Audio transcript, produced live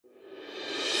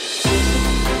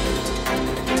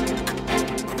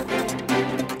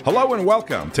Hello and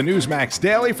welcome to Newsmax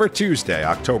Daily for Tuesday,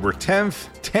 October 10th,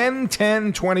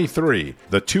 10/10/23,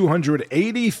 the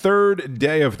 283rd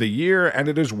day of the year, and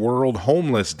it is World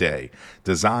Homeless Day,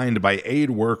 designed by aid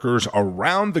workers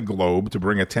around the globe to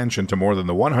bring attention to more than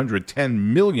the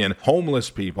 110 million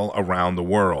homeless people around the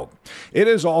world. It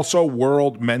is also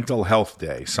World Mental Health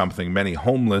Day, something many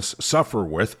homeless suffer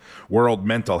with. World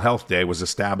Mental Health Day was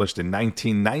established in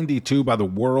 1992 by the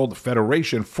World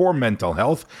Federation for Mental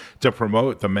Health to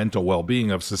promote the mental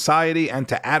well-being of society and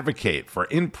to advocate for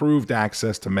improved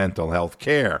access to mental health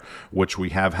care, which we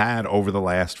have had over the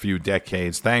last few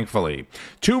decades, thankfully.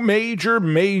 Two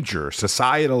major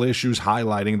societal issues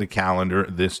highlighting the calendar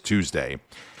this Tuesday.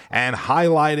 And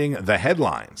highlighting the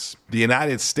headlines, the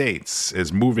United States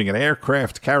is moving an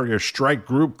aircraft carrier strike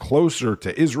group closer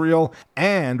to Israel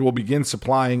and will begin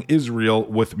supplying Israel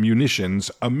with munitions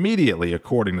immediately,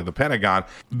 according to the Pentagon.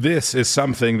 This is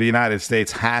something the United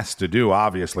States has to do,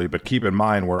 obviously, but keep in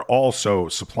mind we're also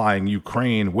supplying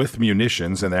Ukraine with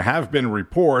munitions, and there have been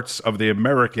reports of the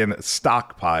American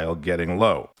stockpile getting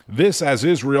low. This as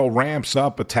Israel ramps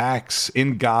up attacks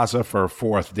in Gaza for a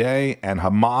fourth day, and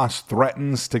Hamas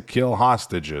threatens to kill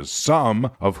hostages,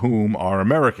 some of whom are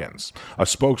Americans. A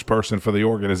spokesperson for the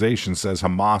organization says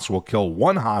Hamas will kill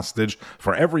one hostage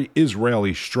for every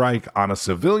Israeli strike on a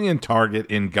civilian target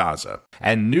in Gaza.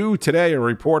 And new today, a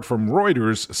report from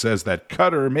Reuters says that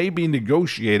Qatar may be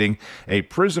negotiating a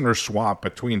prisoner swap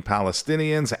between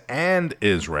Palestinians and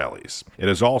Israelis. It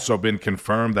has also been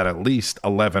confirmed that at least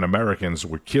 11 Americans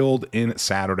were killed in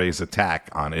Saturday's attack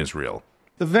on Israel.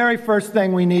 The very first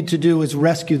thing we need to do is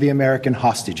rescue the American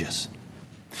hostages.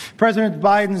 President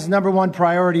Biden's number one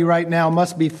priority right now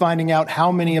must be finding out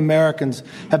how many Americans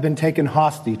have been taken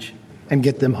hostage and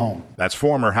get them home. That's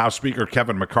former House Speaker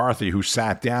Kevin McCarthy, who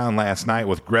sat down last night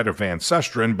with Greta Van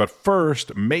Susteren. But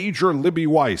first, Major Libby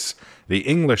Weiss, the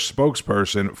English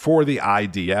spokesperson for the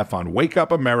IDF, on Wake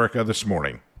Up America this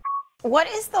morning. What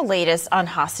is the latest on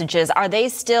hostages? Are they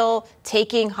still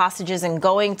taking hostages and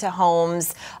going to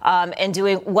homes and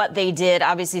doing what they did?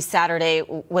 Obviously, Saturday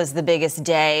was the biggest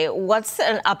day. What's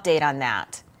an update on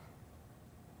that?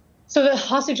 So the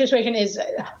hostage situation it's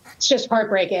just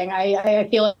heartbreaking. I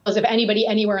feel as if anybody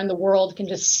anywhere in the world can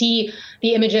just see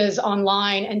the images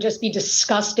online and just be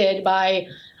disgusted by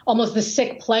almost the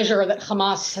sick pleasure that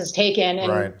Hamas has taken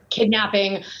in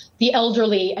kidnapping the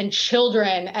elderly and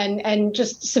children and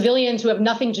just civilians who have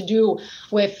nothing to do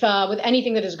with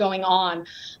anything that is going on.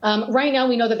 Right now,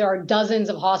 we know that there are dozens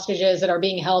of hostages that are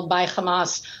being held by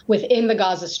Hamas within the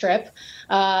Gaza Strip.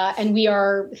 And we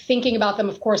are thinking about them,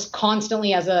 of course,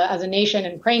 constantly as a nation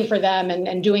and praying for them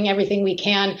and doing everything we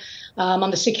can on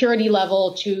the security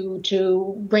level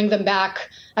to bring them back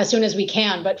as soon as we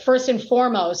can. But first and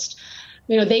foremost,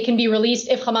 they can be released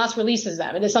if Hamas releases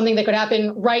them. It is something that could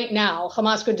happen right now.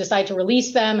 Hamas could decide to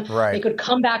release them. Right. They could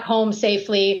come back home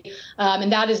safely.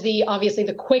 And that is obviously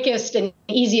the quickest and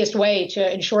easiest way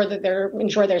to ensure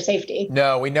their safety.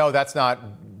 No, we know that's not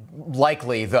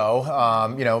likely, though.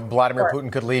 Vladimir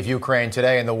Putin could leave Ukraine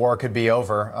today and the war could be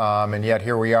over. And yet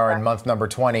here we are in month number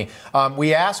 20.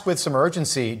 We ask with some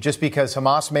urgency, just because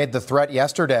Hamas made the threat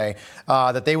yesterday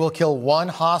that they will kill one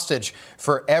hostage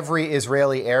for every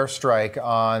Israeli airstrike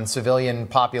on civilian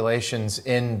populations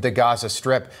in the Gaza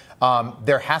Strip.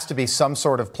 There has to be some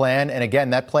sort of plan. And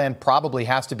again, that plan probably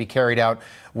has to be carried out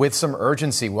with some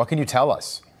urgency. What can you tell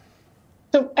us?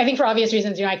 So I think for obvious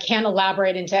reasons, I can't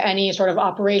elaborate into any sort of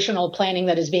operational planning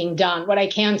that is being done. What I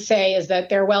can say is that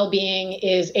their well-being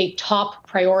is a top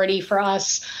priority for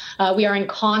us. We are in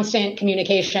constant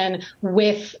communication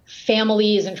with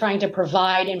families and trying to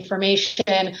provide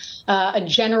information. A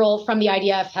general from the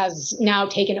IDF has now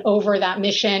taken over that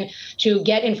mission to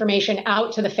get information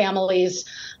out to the families.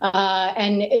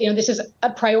 This is a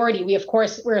priority.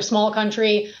 We're a small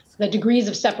country. The degrees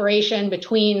of separation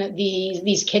between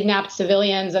these kidnapped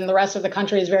civilians and the rest of the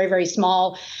country is very, very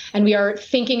small. And we are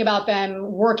thinking about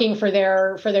them, working for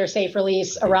their safe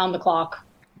release around the clock.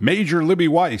 Major Libby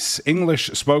Weiss, English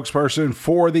spokesperson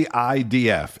for the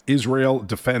IDF, Israel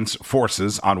Defense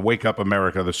Forces, on Wake Up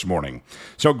America this morning.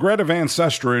 So Greta Van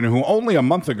Susteren, who only a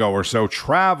month ago or so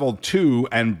traveled to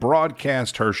and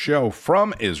broadcast her show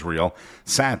from Israel,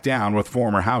 sat down with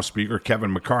former House Speaker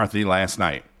Kevin McCarthy last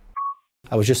night.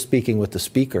 I was just speaking with the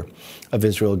Speaker of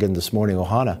Israel again this morning,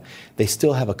 Ohana. They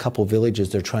still have a couple villages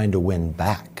they're trying to win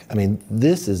back. I mean,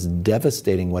 this is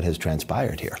devastating what has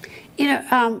transpired here.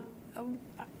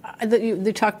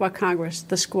 They talk about Congress,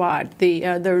 the squad, the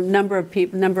number of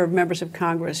people, number of members of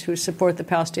Congress who support the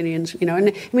Palestinians. You know, and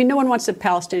I mean, no one wants the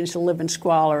Palestinians to live in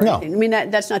squalor or anything. I mean,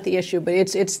 that's not the issue, but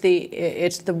it's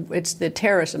the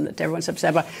terrorism that everyone's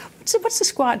upset about. What's the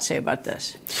squad say about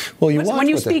this? Well, when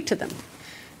you speak to them.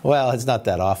 Well, it's not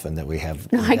that often that we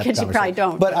have. No, I guess you probably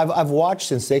don't. But I've watched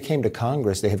since they came to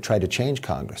Congress, they have tried to change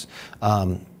Congress.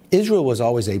 Israel was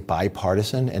always a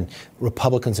bipartisan, and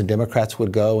Republicans and Democrats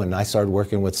would go, and I started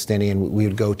working with Steny, and we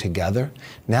would go together.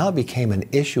 Now it became an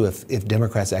issue if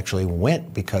Democrats actually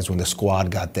went, because when the squad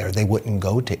got there, they wouldn't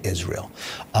go to Israel.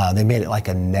 They made it like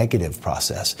a negative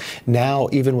process. Now,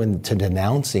 even when to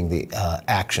denouncing the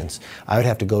actions, I would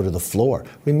have to go to the floor.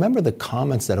 Remember the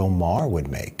comments that Omar would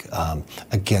make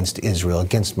against Israel,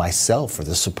 against myself, for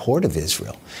the support of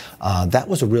Israel. That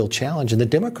was a real challenge, and the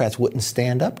Democrats wouldn't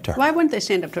stand up to her. Why wouldn't they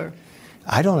stand up to her?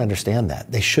 I don't understand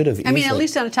that. They should have. I mean, at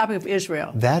least on the topic of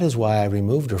Israel. That is why I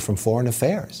removed her from Foreign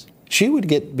Affairs. She would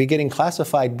be getting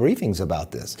classified briefings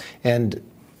about this, and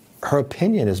her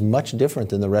opinion is much different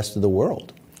than the rest of the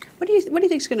world. What do you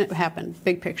think is going to happen,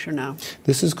 big picture now?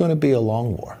 This is going to be a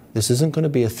long war. This isn't going to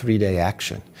be a 3-day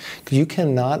action. You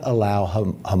cannot allow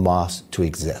Hamas to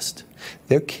exist.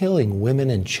 They're killing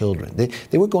women and children.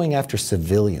 They were going after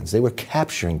civilians. They were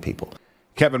capturing people.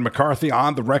 Kevin McCarthy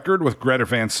on the record with Greta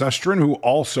Van Susteren, who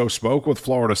also spoke with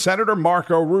Florida Senator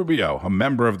Marco Rubio, a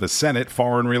member of the Senate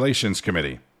Foreign Relations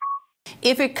Committee.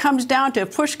 If it comes down to,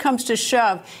 if push comes to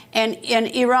shove, and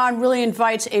Iran really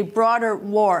invites a broader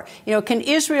war, you know, can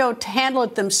Israel handle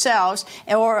it themselves,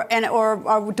 or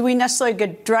do we necessarily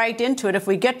get dragged into it if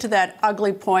we get to that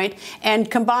ugly point?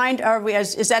 And combined,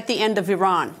 is that the end of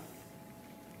Iran?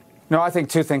 No, I think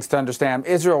two things to understand.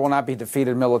 Israel will not be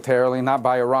defeated militarily, not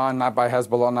by Iran, not by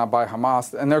Hezbollah, not by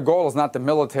Hamas. And their goal is not the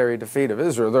military defeat of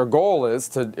Israel. Their goal is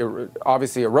to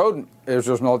obviously erode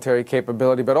Israel's military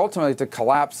capability, but ultimately to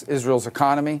collapse Israel's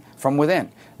economy from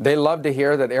within. They love to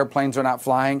hear that airplanes are not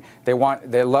flying. They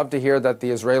love to hear that the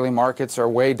Israeli markets are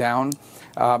way down.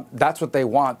 That's what they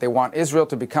want. They want Israel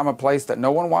to become a place that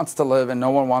no one wants to live, and no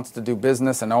one wants to do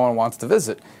business, and no one wants to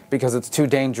visit, because it's too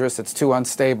dangerous, it's too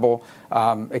unstable,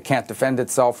 it can't defend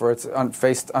itself, or it's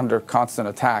faced under constant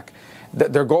attack.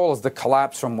 Their goal is the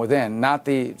collapse from within, not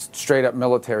the straight-up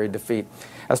military defeat.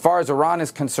 As far as Iran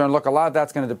is concerned, look, a lot of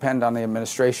that's going to depend on the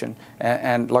administration.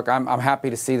 And look, I'm happy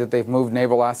to see that they've moved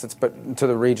naval assets to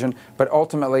the region. But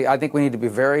ultimately, I think we need to be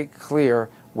very clear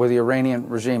with the Iranian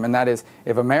regime, and that is,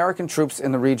 if American troops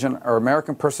in the region or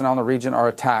American personnel in the region are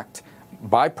attacked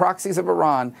by proxies of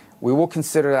Iran, we will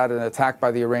consider that an attack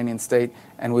by the Iranian state,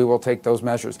 and we will take those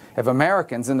measures. If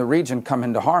Americans in the region come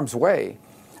into harm's way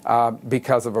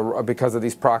because of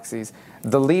these proxies,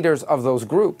 the leaders of those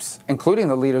groups, including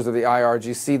the leaders of the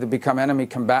IRGC, that become enemy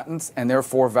combatants and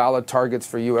therefore valid targets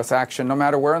for U.S. action, no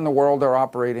matter where in the world they're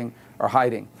operating or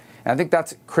hiding. And I think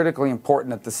that's critically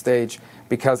important at this stage,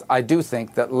 because I do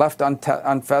think that left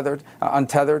untethered,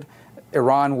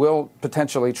 Iran will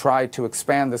potentially try to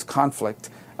expand this conflict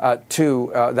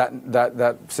to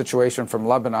that situation from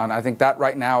Lebanon. I think that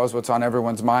right now is what's on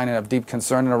everyone's mind and of deep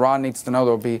concern. And Iran needs to know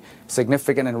there will be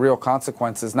significant and real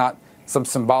consequences, not some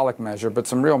symbolic measure, but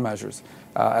some real measures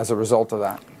as a result of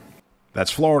that. That's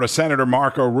Florida Senator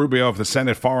Marco Rubio of the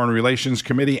Senate Foreign Relations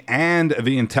Committee and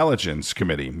the Intelligence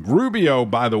Committee. Rubio,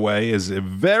 by the way, is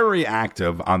very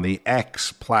active on the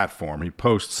X platform. He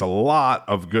posts a lot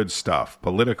of good stuff,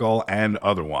 political and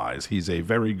otherwise. He's a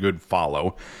very good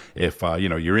follow if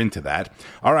you're into that.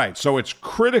 All right, so it's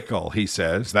critical, he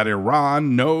says, that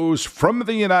Iran knows from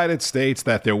the United States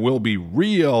that there will be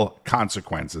real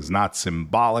consequences, not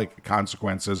symbolic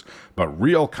consequences, but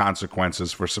real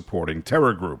consequences for supporting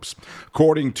terror groups.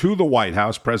 According to the White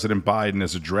House, President Biden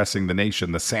is addressing the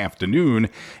nation this afternoon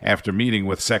after meeting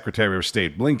with Secretary of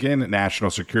State Blinken, National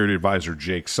Security Advisor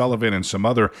Jake Sullivan, and some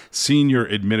other senior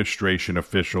administration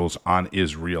officials on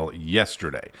Israel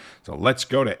yesterday. So let's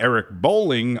go to Eric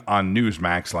Bolling on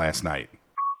Newsmax last night.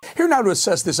 Here now to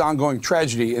assess this ongoing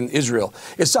tragedy in Israel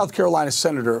is South Carolina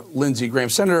Senator Lindsey Graham.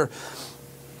 Senator,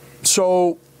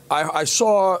 so I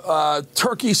saw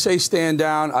Turkey say stand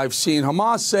down. I've seen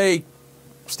Hamas say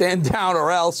stand down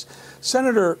or else.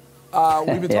 Senator,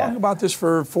 we've been talking about this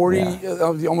for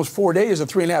almost 4 days or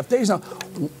 3.5 days now.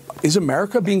 Is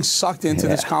America being sucked into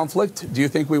this conflict? Do you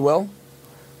think we will?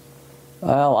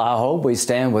 Well, I hope we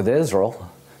stand with Israel.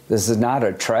 This is not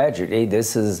a tragedy.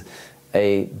 This is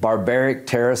a barbaric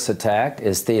terrorist attack.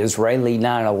 It's the Israeli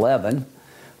 9/11.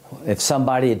 If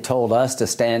somebody had told us to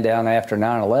stand down after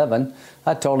 9/11,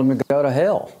 I told them to go to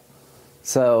hell.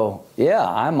 So, yeah,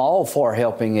 I'm all for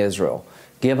helping Israel.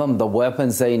 give them the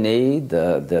weapons they need,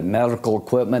 the medical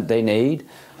equipment they need.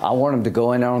 I want them to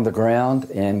go in on the ground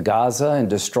in Gaza and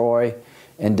destroy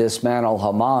and dismantle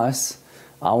Hamas.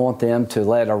 I want them to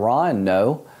let Iran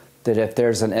know that if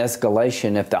there's an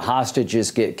escalation, if the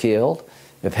hostages get killed,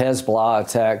 if Hezbollah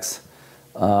attacks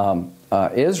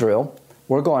Israel,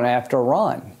 we're going after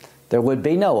Iran. There would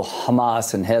be no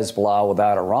Hamas and Hezbollah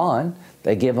without Iran.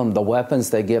 They give them the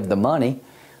weapons, they give the money.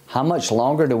 How much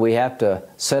longer do we have to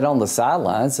sit on the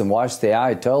sidelines and watch the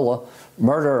Ayatollah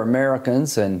murder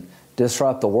Americans and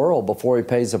disrupt the world before he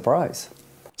pays the price?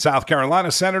 South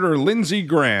Carolina Senator Lindsey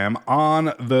Graham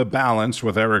on the balance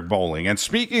with Eric Bolling. And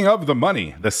speaking of the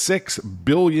money, the $6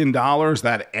 billion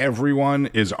that everyone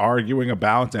is arguing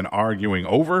about and arguing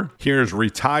over, here's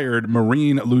retired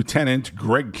Marine Lieutenant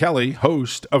Greg Kelly,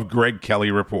 host of Greg Kelly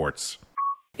Reports.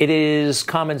 It is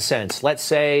common sense. Let's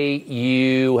say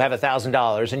you have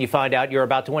 $1,000 and you find out you're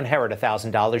about to inherit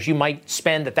 $1,000. You might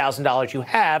spend the $1,000 you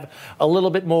have a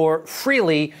little bit more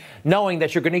freely, knowing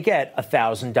that you're going to get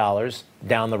 $1,000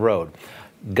 down the road.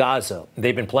 Gaza,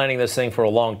 they've been planning this thing for a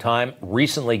long time.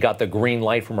 Recently got the green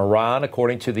light from Iran,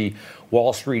 according to the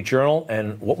Wall Street Journal.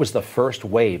 And what was the first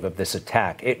wave of this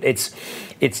attack?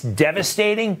 It's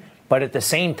devastating, but at the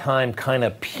same time kind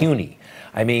of puny.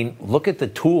 I mean, look at the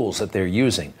tools that they're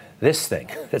using. This thing,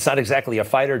 it's not exactly a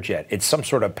fighter jet. It's some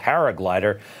sort of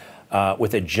paraglider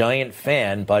with a giant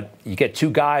fan, but you get two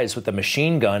guys with a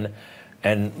machine gun,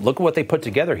 and look at what they put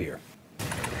together here.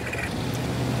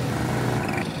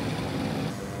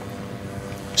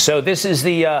 So this is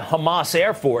the Hamas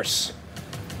Air Force.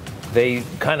 They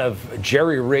kind of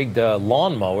jerry-rigged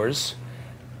lawnmowers.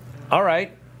 All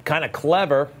right, kind of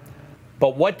clever.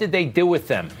 But what did they do with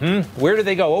them? Where did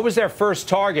they go? What was their first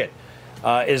target?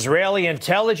 Israeli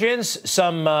intelligence?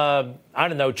 Some,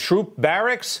 troop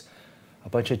barracks? A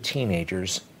bunch of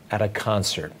teenagers at a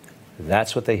concert.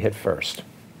 That's what they hit first.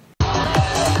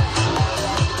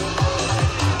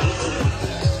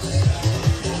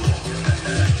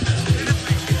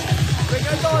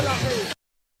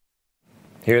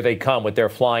 Here they come with their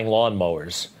flying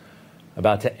lawnmowers,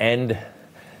 about to end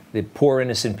the poor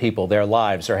innocent people, their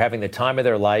lives, are having the time of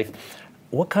their life.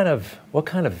 What kind of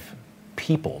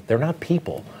people? They're not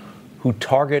people who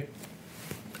target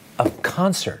a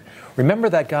concert. Remember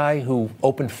that guy who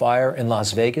opened fire in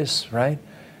Las Vegas, right?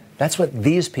 That's what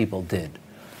these people did.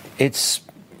 It's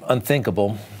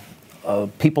unthinkable.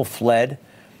 People fled.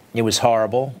 It was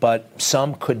horrible, but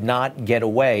some could not get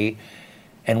away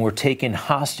and were taken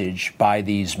hostage by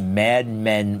these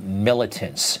madmen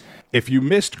militants. If you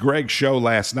missed Greg's show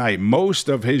last night, most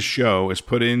of his show is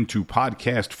put into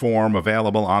podcast form,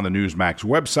 available on the Newsmax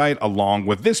website, along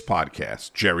with this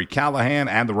podcast, Jerry Callahan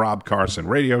and the Rob Carson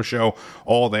Radio Show,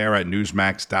 all there at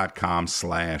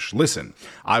newsmax.com/listen.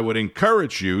 I would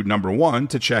encourage you, number one,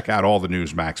 to check out all the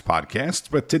Newsmax podcasts,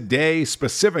 but today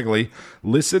specifically,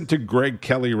 listen to Greg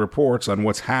Kelly Reports on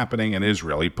what's happening in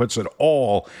Israel. He puts it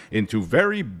all into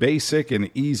very basic and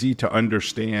easy to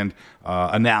understand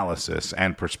analysis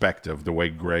and perspective, the way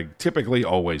Greg typically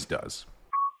always does.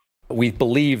 We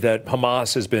believe that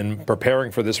Hamas has been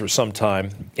preparing for this for some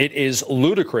time. It is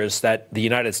ludicrous that the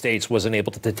United States wasn't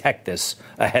able to detect this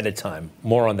ahead of time.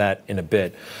 More on that in a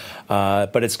bit.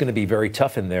 But it's going to be very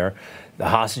tough in there. The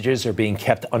hostages are being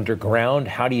kept underground.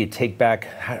 How do you take back,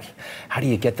 how do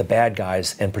you get the bad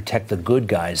guys and protect the good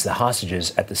guys, the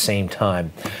hostages, at the same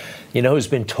time? You know who's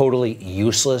been totally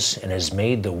useless and has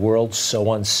made the world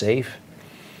so unsafe?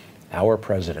 Our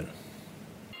president.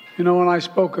 You know, when I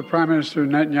spoke with Prime Minister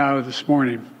Netanyahu this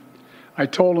morning, I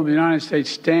told him the United States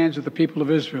stands with the people of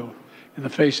Israel in the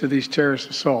face of these terrorist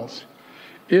assaults.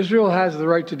 Israel has the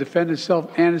right to defend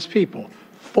itself and its people.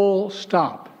 Full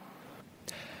stop.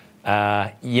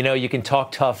 You can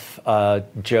talk tough,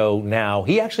 Joe, now.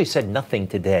 He actually said nothing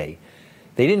today.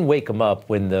 They didn't wake him up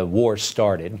when the war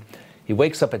started. He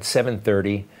wakes up at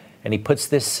 7:30 and he puts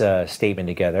this statement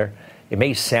together. It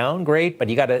may sound great, but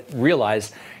you got to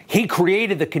realize he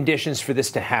created the conditions for this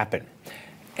to happen.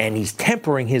 And he's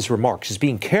tempering his remarks. He's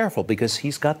being careful because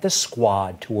he's got the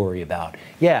squad to worry about.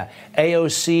 Yeah,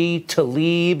 AOC,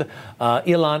 Tlaib,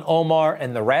 Ilhan Omar,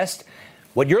 and the rest.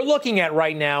 What you're looking at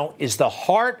right now is the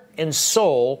heart and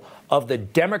soul of the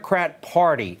Democrat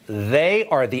Party. They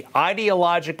are the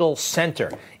ideological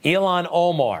center. Ilhan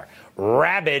Omar,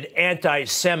 rabid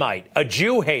anti-Semite, a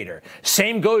Jew hater.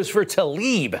 Same goes for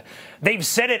Tlaib. They've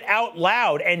said it out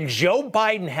loud, and Joe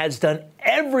Biden has done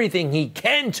everything he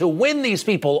can to win these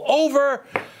people over.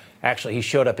 Actually, he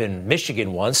showed up in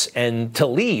Michigan once, and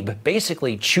Tlaib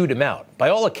basically chewed him out. By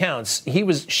all accounts,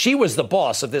 she was the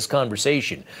boss of this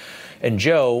conversation. And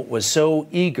Joe was so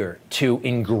eager to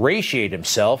ingratiate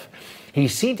himself he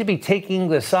seemed to be taking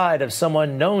the side of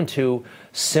someone known to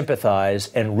sympathize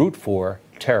and root for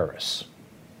terrorists.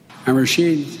 And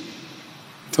Rashid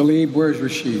Tlaib, where's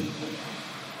Rashid?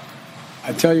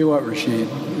 I tell you what, Rashid,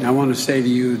 I want to say to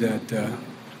you that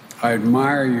I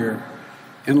admire your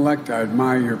intellect, I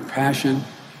admire your passion,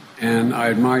 and I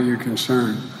admire your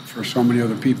concern for so many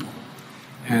other people.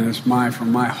 And it's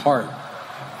from my heart,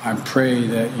 I pray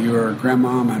that your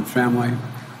grandmom and family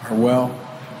are well.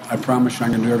 I promise you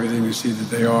I'm going to do everything to see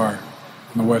that they are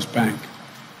on the West Bank.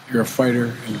 You're a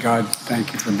fighter, and God,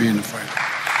 thank you for being a fighter.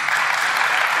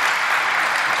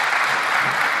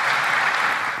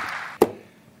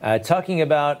 Talking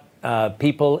about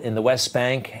people in the West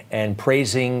Bank and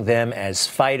praising them as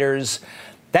fighters,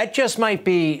 that just might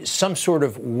be some sort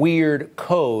of weird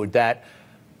code that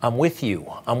I'm with you.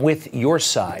 I'm with your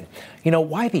side. You know,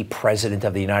 why be president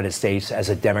of the United States as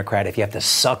a Democrat if you have to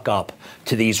suck up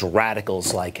to these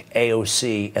radicals like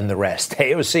AOC and the rest?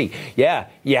 AOC, yeah,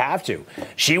 you have to.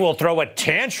 She will throw a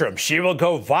tantrum. She will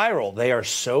go viral. They are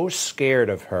so scared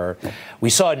of her.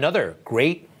 We saw another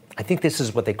great, I think this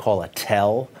is what they call a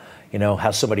tell, you know,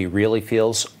 how somebody really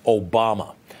feels.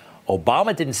 Obama.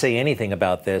 Obama didn't say anything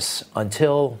about this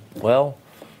until, well,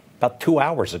 about 2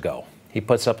 hours ago. He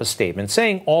puts up a statement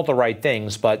saying all the right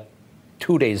things, but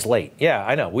 2 days late. Yeah,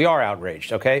 I know. We are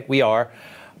outraged, okay? We are.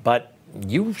 But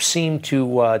you seem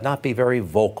to not be very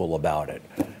vocal about it.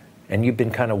 And you've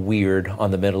been kind of weird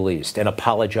on the Middle East and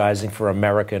apologizing for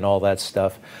America and all that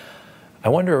stuff. I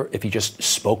wonder if he just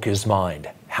spoke his mind,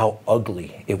 how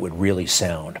ugly it would really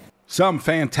sound. Some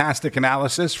fantastic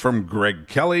analysis from Greg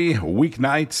Kelly,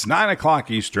 weeknights, 9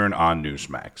 o'clock Eastern on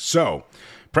Newsmax. So,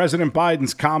 President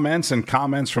Biden's comments and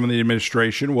comments from the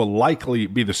administration will likely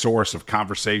be the source of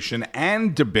conversation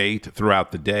and debate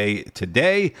throughout the day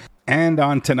today and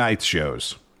on tonight's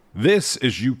shows. This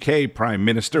is UK Prime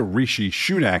Minister Rishi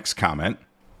Sunak's comment.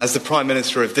 As the Prime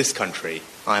Minister of this country,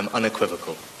 I am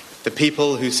unequivocal. The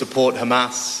people who support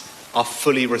Hamas are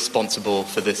fully responsible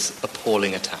for this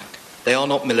appalling attack. They are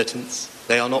not militants.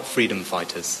 They are not freedom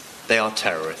fighters. They are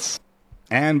terrorists.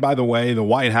 And by the way, the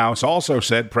White House also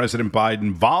said President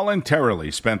Biden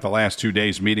voluntarily spent the last 2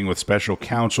 days meeting with special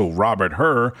counsel Robert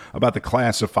Hur about the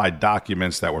classified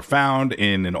documents that were found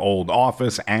in an old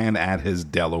office and at his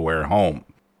Delaware home.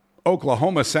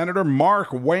 Oklahoma Senator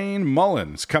Mark Wayne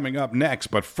Mullins coming up next.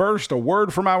 But first, a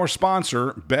word from our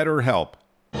sponsor, BetterHelp.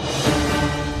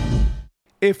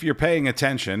 If you're paying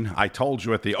attention, I told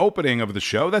you at the opening of the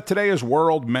show that today is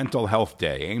World Mental Health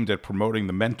Day, aimed at promoting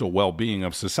the mental well-being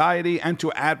of society and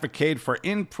to advocate for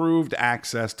improved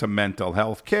access to mental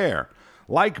health care.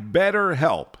 Like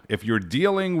BetterHelp, if you're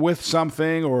dealing with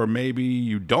something or maybe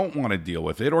you don't want to deal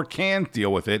with it or can't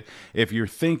deal with it, if you're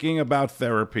thinking about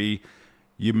therapy,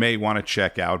 you may want to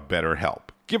check out BetterHelp.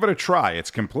 Give it a try. It's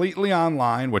completely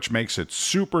online, which makes it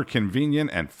super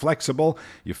convenient and flexible.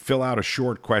 You fill out a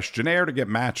short questionnaire to get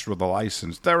matched with a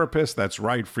licensed therapist that's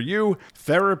right for you.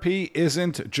 Therapy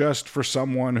isn't just for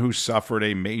someone who suffered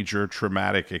a major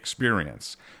traumatic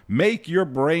experience. Make your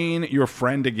brain your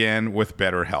friend again with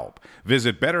BetterHelp.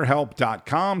 Visit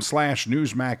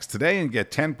BetterHelp.com/Newsmax today and get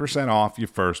 10% off your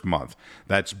first month.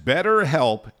 That's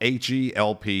BetterHelp,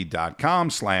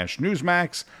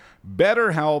 HELP.com/Newsmax.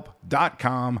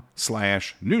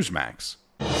 BetterHelp.com/Newsmax.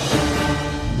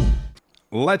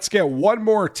 Let's get one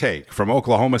more take from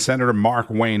Oklahoma Senator Mark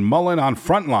Wayne Mullen on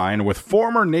Frontline with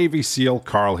former Navy SEAL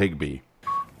Carl Higbee.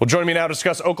 Well, joining me now to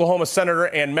discuss Oklahoma Senator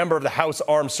and member of the House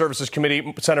Armed Services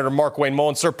Committee, Senator Mark Wayne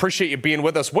Mullen. Sir, appreciate you being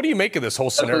with us. What do you make of this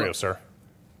whole scenario, sir?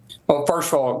 Well,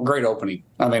 first of all, great opening.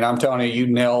 I mean, I'm telling you, you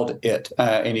nailed it,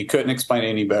 and you couldn't explain it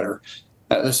any better.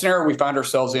 The scenario we find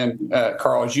ourselves in,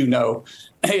 Carl, as you know,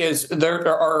 is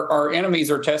our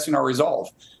enemies are testing our resolve.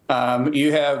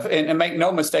 You have, and make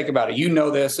no mistake about it. You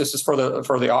know this. This is for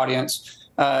the audience.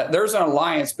 There's an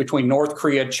alliance between North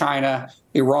Korea, China,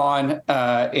 Iran,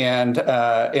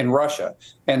 and Russia,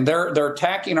 and they're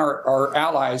attacking our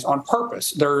allies on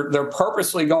purpose. They're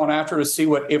purposely going after to see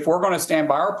if we're going to stand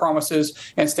by our promises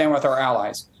and stand with our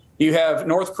allies. You have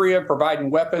North Korea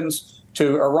providing weapons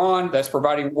to Iran, that's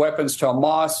providing weapons to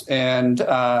Hamas and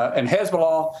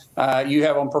Hezbollah. You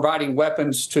have them providing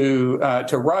weapons to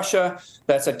Russia,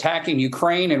 that's attacking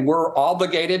Ukraine, and we're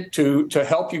obligated to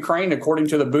help Ukraine according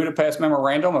to the Budapest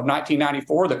Memorandum of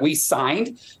 1994 that we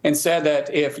signed, and said that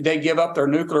if they give up their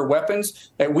nuclear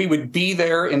weapons, that we would be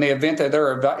there in the event that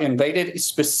they're invaded,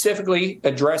 specifically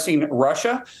addressing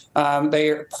Russia.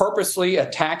 They are purposely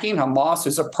attacking, Hamas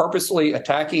is purposely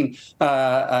attacking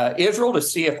Israel to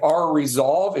see if our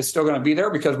resolve is still going to be there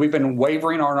because we've been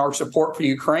wavering on our support for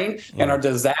Ukraine and our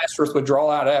disastrous withdrawal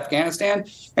out of Afghanistan.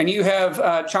 And you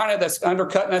have China that's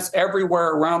undercutting us everywhere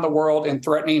around the world and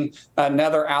threatening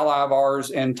another ally of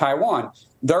ours in Taiwan.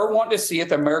 They're wanting to see if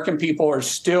the American people are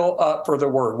still up for the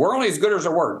word. We're only as good as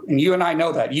our word. And you and I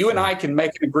know that. You and I can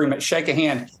make an agreement, shake a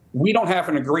hand. We don't have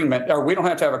an agreement, or we don't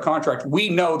have to have a contract. We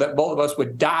know that both of us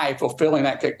would die fulfilling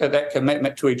that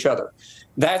commitment to each other.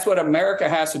 That's what America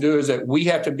has to do, is that we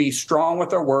have to be strong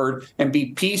with our word and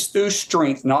be peace through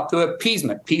strength, not through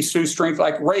appeasement. Peace through strength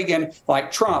like Reagan,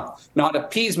 like Trump, not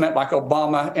appeasement like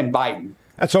Obama and Biden.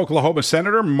 That's Oklahoma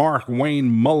Senator Mark Wayne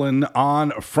Mullen on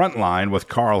Frontline with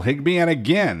Carl Higbie. And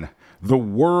again, the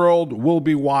world will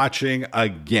be watching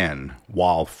again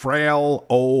while frail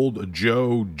old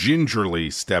Joe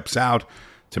gingerly steps out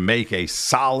to make a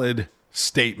solid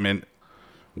statement.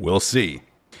 We'll see.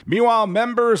 Meanwhile,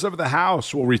 members of the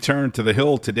House will return to the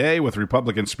Hill today with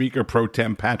Republican Speaker Pro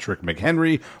Tem Patrick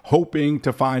McHenry hoping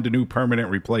to find a new permanent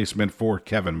replacement for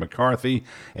Kevin McCarthy.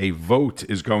 A vote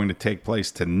is going to take place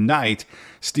tonight.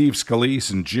 Steve Scalise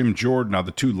and Jim Jordan are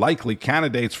the two likely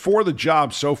candidates for the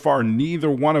job. So far, neither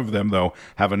one of them, though,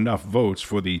 have enough votes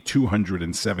for the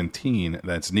 217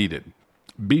 that's needed.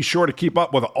 Be sure to keep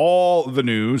up with all the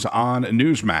news on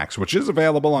Newsmax, which is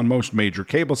available on most major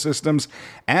cable systems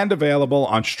and available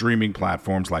on streaming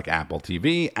platforms like Apple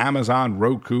TV, Amazon,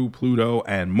 Roku, Pluto,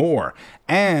 and more,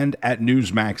 and at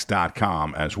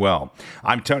Newsmax.com as well.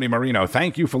 I'm Tony Marino.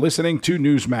 Thank you for listening to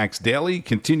Newsmax Daily.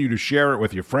 Continue to share it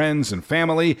with your friends and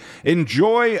family.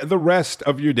 Enjoy the rest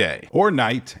of your day or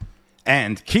night,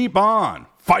 and keep on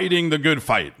fighting the good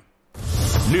fight.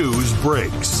 News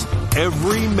breaks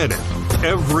every minute,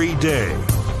 every day.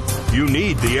 You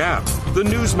need the app, the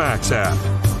Newsmax app.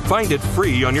 Find it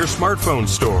free on your smartphone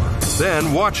store.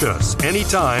 Then watch us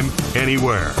anytime,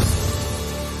 anywhere.